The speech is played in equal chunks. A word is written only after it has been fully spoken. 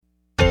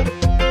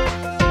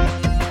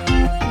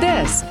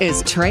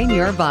This is Train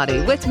Your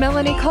Body with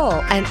Melanie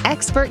Cole, an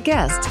expert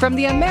guest from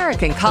the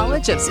American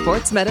College of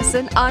Sports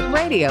Medicine on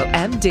Radio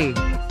MD.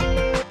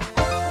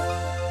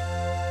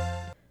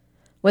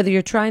 Whether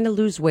you're trying to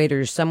lose weight or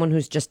you're someone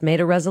who's just made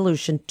a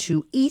resolution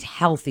to eat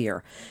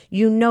healthier,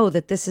 you know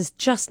that this is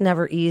just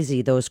never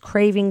easy. Those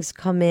cravings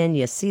come in,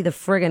 you see the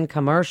friggin'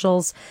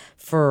 commercials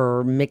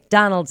for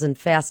McDonald's and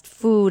fast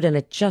food, and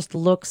it just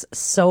looks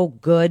so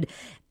good.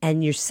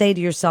 And you say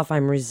to yourself,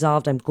 I'm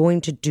resolved, I'm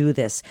going to do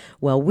this.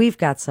 Well, we've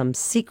got some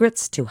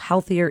secrets to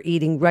healthier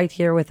eating right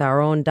here with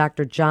our own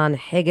Dr. John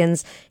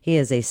Higgins. He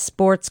is a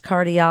sports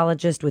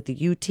cardiologist with the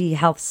UT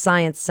Health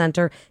Science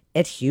Center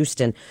at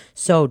Houston.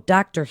 So,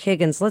 Dr.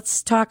 Higgins,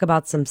 let's talk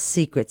about some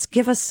secrets.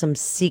 Give us some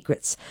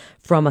secrets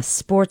from a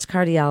sports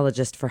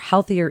cardiologist for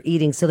healthier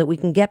eating so that we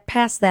can get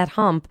past that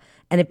hump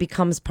and it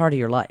becomes part of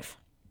your life.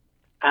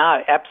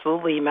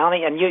 Absolutely,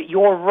 Melanie, and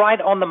you're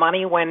right on the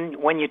money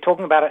when you're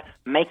talking about it,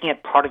 making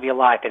it part of your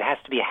life. It has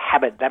to be a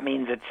habit. That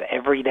means it's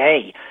every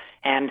day.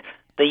 And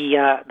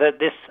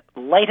this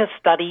latest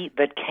study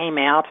that came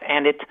out,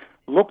 and it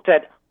looked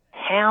at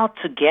how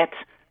to get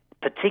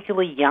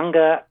particularly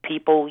younger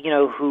people,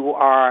 who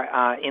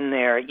are in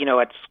their,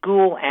 at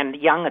school, and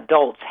young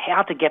adults,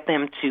 how to get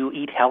them to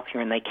eat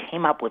healthier. And they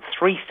came up with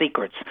 3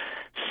 secrets.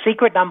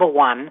 Secret number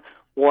 1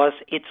 was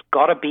it's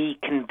got to be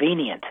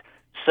convenient.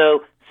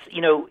 So,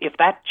 if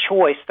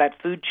that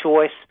food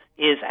choice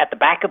is at the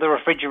back of the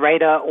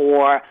refrigerator,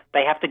 or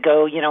they have to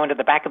go, into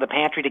the back of the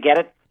pantry to get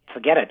it,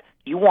 forget it.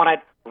 You want it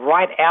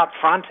right out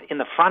front, in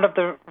the front of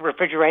the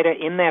refrigerator,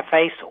 in their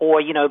face,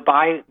 or,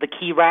 by the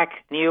key rack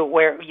near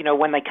where,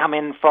 when they come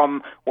in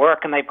from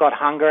work and they've got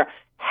hunger,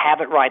 have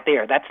it right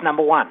there. That's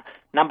number 1.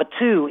 Number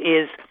 2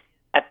 is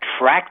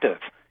attractive.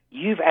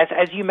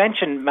 As you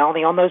mentioned,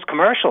 Melanie, on those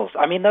commercials.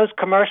 I mean, those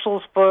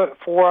commercials for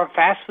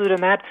fast food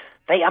and that,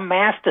 they are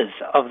masters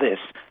of this.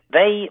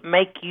 They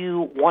make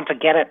you want to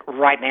get it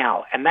right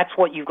now, and that's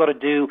what you've got to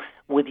do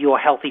with your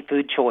healthy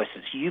food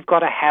choices. You've got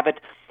to have it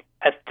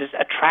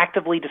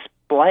attractively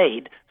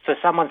displayed so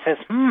someone says,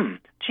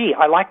 gee,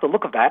 I like the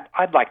look of that.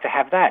 I'd like to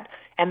have that.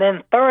 And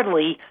then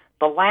thirdly,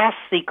 the last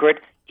secret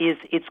is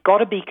it's got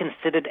to be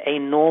considered a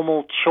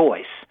normal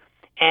choice.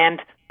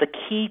 And the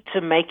key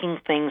to making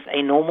things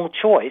a normal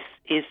choice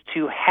is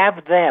to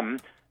have them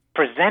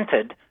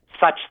presented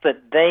such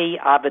that they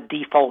are the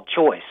default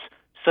choice.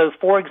 So,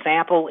 for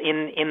example,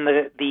 in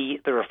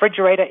the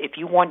refrigerator, if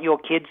you want your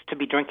kids to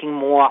be drinking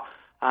more,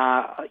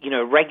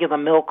 regular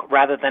milk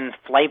rather than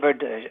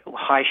flavored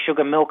high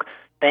sugar milk,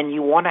 then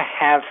you want to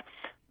have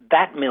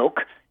that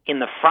milk in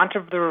the front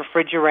of the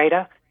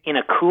refrigerator, in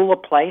a cooler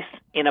place,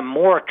 in a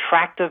more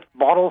attractive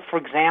bottle, for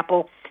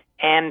example,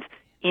 and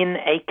in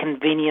a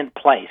convenient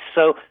place.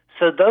 So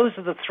those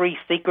are the 3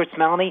 secrets,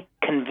 Melanie: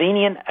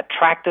 convenient,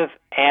 attractive,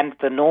 and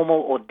the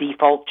normal or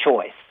default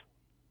choice.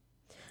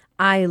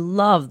 I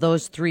love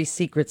those 3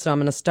 secrets, so I'm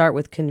going to start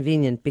with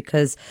convenient,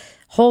 because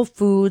Whole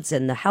Foods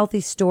and the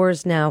healthy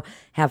stores now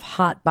have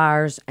hot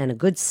bars and a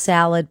good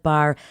salad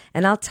bar.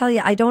 And I'll tell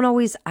you,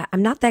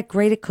 I'm not that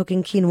great at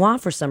cooking quinoa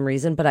for some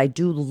reason, but I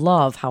do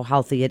love how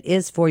healthy it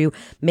is for you,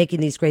 making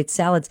these great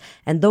salads.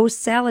 And those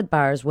salad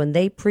bars, when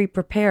they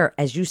pre-prepare,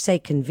 as you say,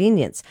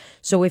 convenience.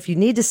 So if you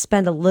need to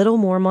spend a little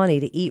more money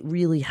to eat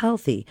really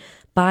healthy,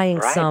 buying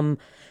some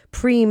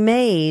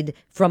pre-made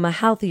from a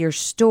healthier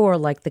store,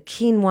 like the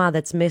quinoa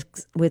that's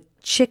mixed with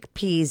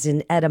chickpeas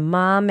and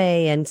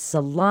edamame and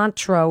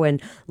cilantro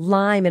and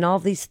lime and all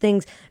these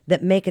things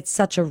that make it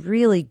such a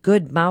really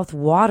good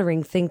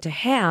mouth-watering thing to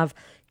have,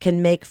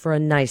 can make for a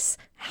nice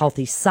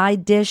healthy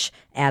side dish,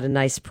 add a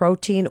nice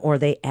protein, or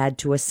they add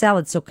to a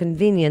salad. So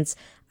convenience,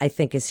 I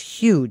think, is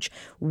huge.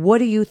 What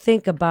do you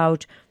think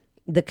about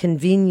the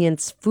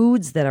convenience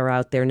foods that are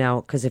out there now?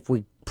 Because if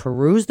we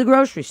peruse the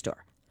grocery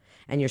store,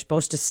 and you're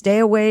supposed to stay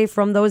away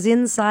from those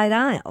inside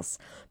aisles,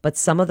 but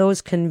some of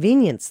those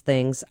convenience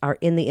things are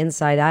in the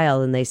inside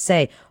aisle, and they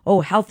say,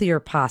 healthier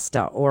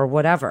pasta or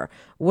whatever.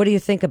 What do you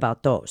think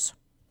about those?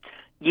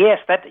 Yes,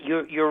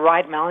 you're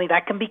right, Melanie.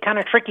 That can be kind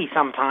of tricky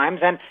sometimes,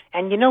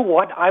 and you know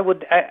what? I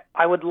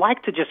would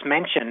like to just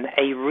mention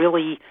a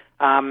really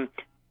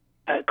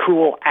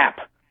cool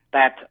app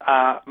that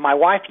my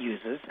wife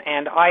uses,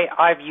 and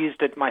I've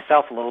used it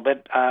myself a little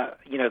bit,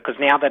 because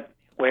now that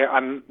where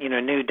I'm,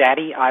 new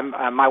daddy,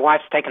 my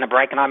wife's taking a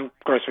break and I'm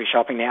grocery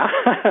shopping now.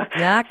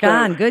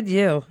 Good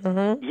you.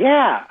 Mm-hmm.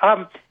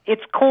 Yeah,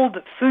 it's called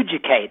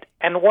Fooducate,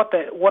 and what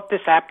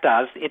this app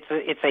does,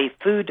 it's a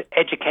food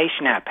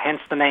education app, hence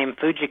the name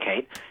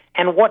Fooducate.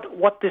 And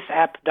what this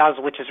app does,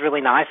 which is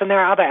really nice, and there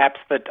are other apps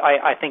that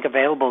I think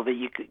available that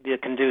you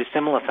can do a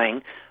similar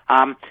thing.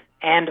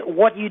 And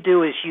what you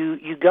do is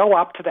you go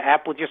up to the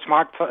app with your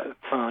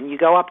smartphone, you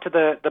go up to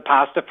the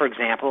pasta, for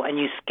example, and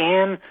you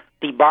scan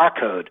the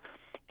barcode.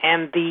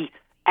 And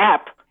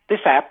this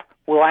app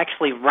will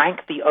actually rank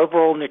the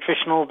overall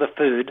nutritional of the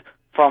food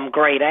from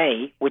grade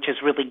A, which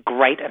is really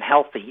great and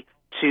healthy,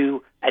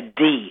 to a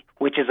D,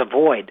 which is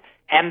avoid.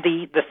 And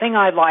the thing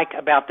I like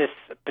about this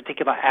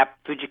particular app,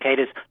 Fooducate,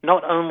 is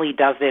not only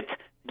does it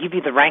give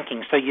you the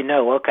ranking so you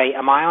know, okay,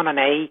 am I on an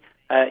A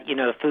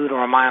food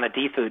or a minor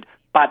D food.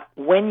 But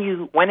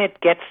when it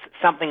gets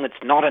something that's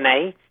not an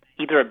A,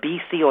 either a B,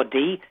 C, or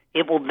D,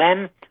 it will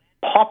then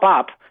pop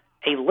up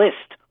a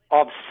list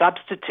of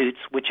substitutes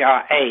which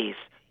are A's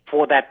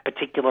for that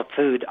particular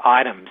food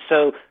item.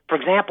 So, for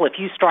example, if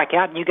you strike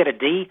out and you get a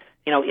D,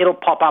 it'll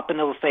pop up and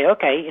it'll say,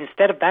 okay,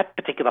 instead of that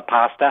particular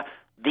pasta,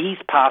 these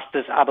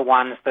pastas are the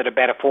ones that are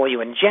better for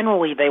you. And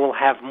generally, they will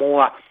have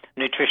more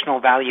nutritional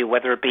value,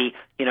 whether it be,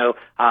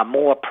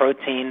 more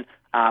protein,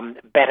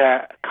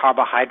 better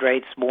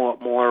carbohydrates,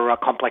 more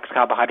complex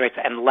carbohydrates,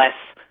 and less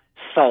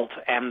salt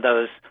and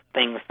those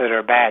things that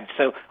are bad.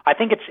 So I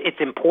think it's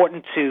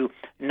important to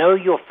know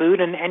your food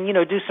and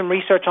do some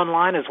research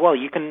online as well.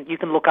 You can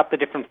look up the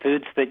different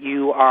foods that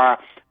you are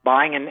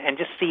buying and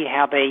just see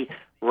how they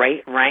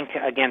rank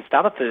against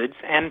other foods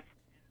and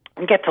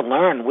get to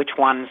learn which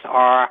ones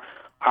are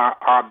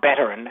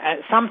better. And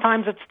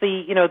sometimes it's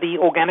the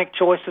organic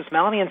choices,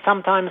 Melanie, and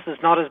sometimes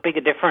there's not as big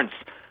a difference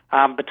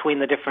between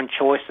the different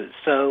choices.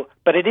 So,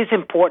 but it is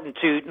important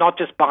to not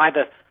just buy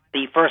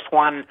the first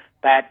one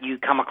that you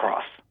come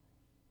across.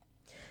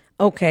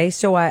 Okay,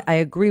 so I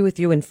agree with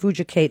you, and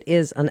Fujicate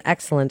is an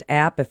excellent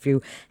app. If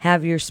you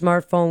have your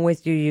smartphone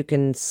with you, you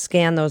can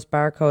scan those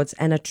barcodes,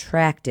 and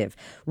attractive.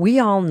 We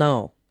all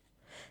know,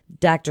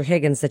 Dr.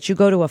 Higgins, that you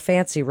go to a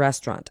fancy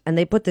restaurant, and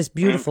they put this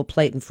beautiful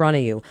plate in front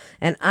of you,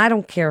 and I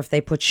don't care if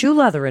they put shoe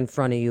leather in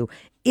front of you,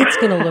 it's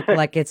going to look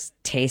like it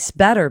tastes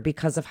better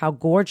because of how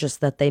gorgeous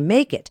that they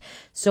make it.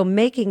 So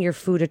making your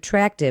food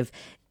attractive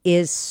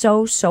is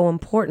so, so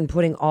important,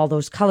 putting all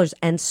those colors.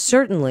 And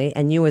certainly,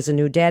 and you as a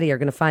new daddy are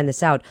going to find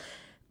this out,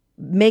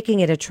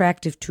 making it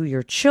attractive to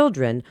your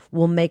children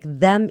will make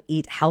them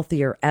eat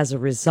healthier as a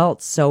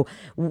result. So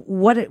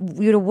what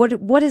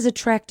is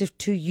attractive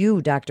to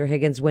you, Dr.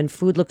 Higgins, when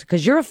food looks,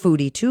 because you're a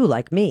foodie too,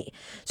 like me.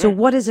 So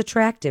what is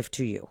attractive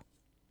to you?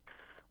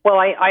 Well,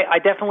 I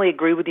definitely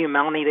agree with you,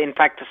 Melanie. In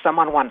fact,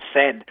 someone once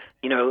said,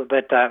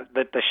 that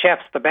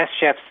the best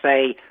chefs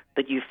say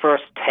that you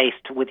first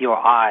taste with your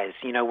eyes,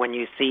 when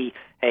you see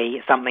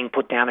something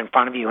put down in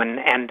front of you, and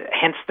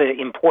hence the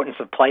importance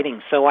of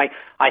plating. So I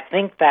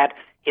think that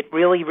it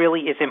really,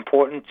 really is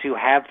important to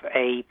have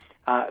a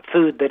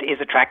food that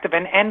is attractive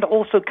and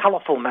also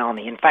colorful,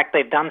 Melanie. In fact,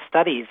 they've done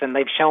studies and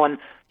they've shown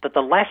that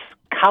the less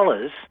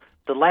colors,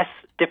 the less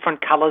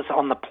different colors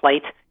on the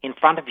plate in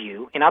front of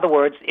you. In other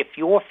words, if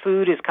your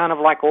food is kind of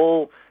like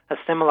all a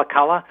similar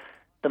color,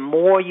 the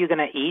more you're going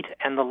to eat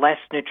and the less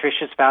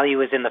nutritious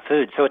value is in the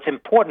food. So it's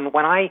important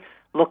when I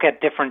look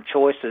at different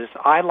choices,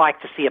 I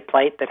like to see a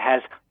plate that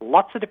has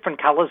lots of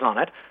different colors on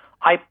it.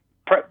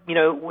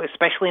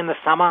 Especially in the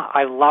summer,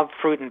 I love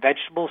fruit and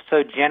vegetables,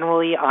 so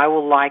generally I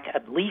will like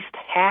at least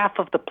half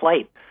of the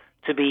plate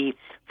to be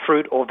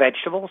fruit or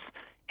vegetables.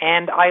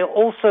 And I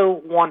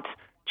also want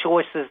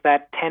choices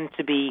that tend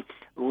to be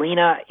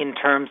leaner in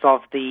terms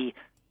of the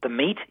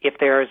meat. If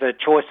there is a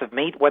choice of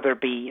meat, whether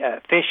it be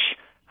fish,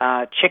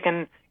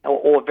 chicken,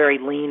 or very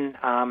lean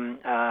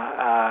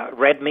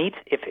red meat,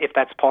 if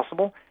that's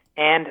possible,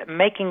 and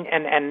making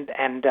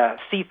and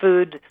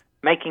seafood,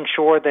 making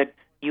sure that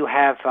you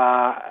have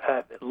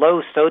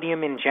low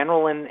sodium in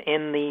general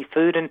in the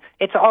food, and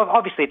it's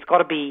obviously it's got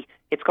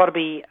to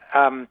be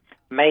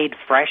made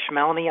fresh,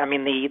 Melanie. I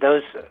mean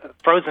those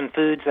frozen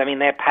foods. I mean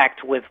they're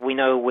packed with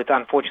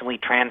unfortunately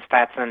trans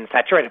fats and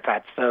saturated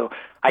fats. So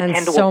I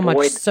tend to avoid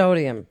much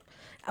sodium.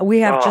 We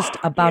have just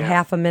about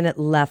half a minute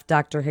left,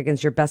 Dr.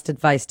 Higgins. Your best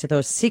advice to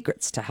those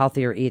secrets to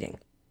healthier eating?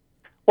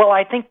 Well,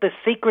 I think the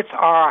secrets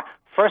are,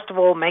 first of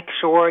all, make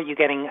sure you're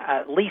getting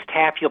at least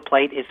half your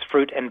plate is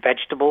fruit and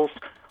vegetables.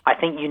 I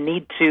think you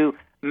need to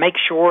make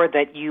sure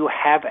that you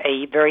have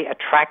a very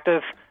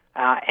attractive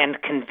and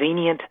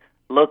convenient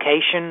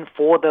location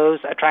for those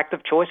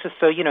attractive choices.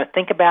 So,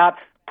 think about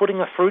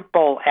putting a fruit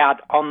bowl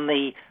out on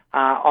the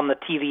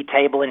TV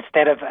table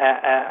instead of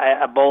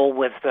a bowl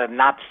with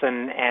nuts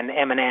and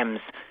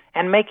M&Ms,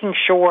 and making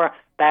sure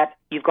that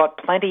you've got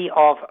plenty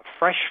of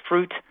fresh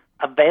fruit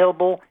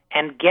available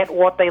and get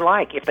what they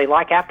like. If they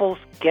like apples,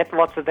 get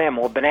lots of them,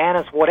 or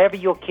bananas, whatever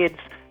your kids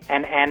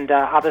and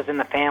others in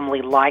the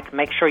family like.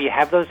 Make sure you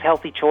have those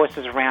healthy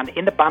choices around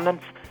in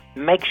abundance.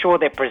 Make sure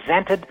they're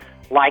presented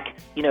like,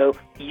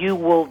 you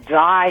will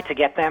die to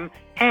get them.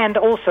 And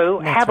also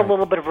have a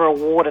little bit of a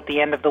reward at the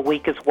end of the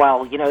week as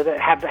well.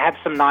 Have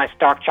some nice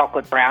dark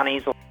chocolate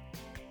brownies.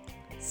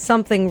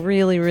 Something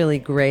really, really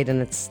great,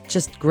 and it's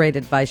just great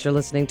advice. You're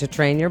listening to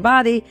Train Your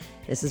Body.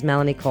 This is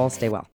Melanie Cole. Stay well.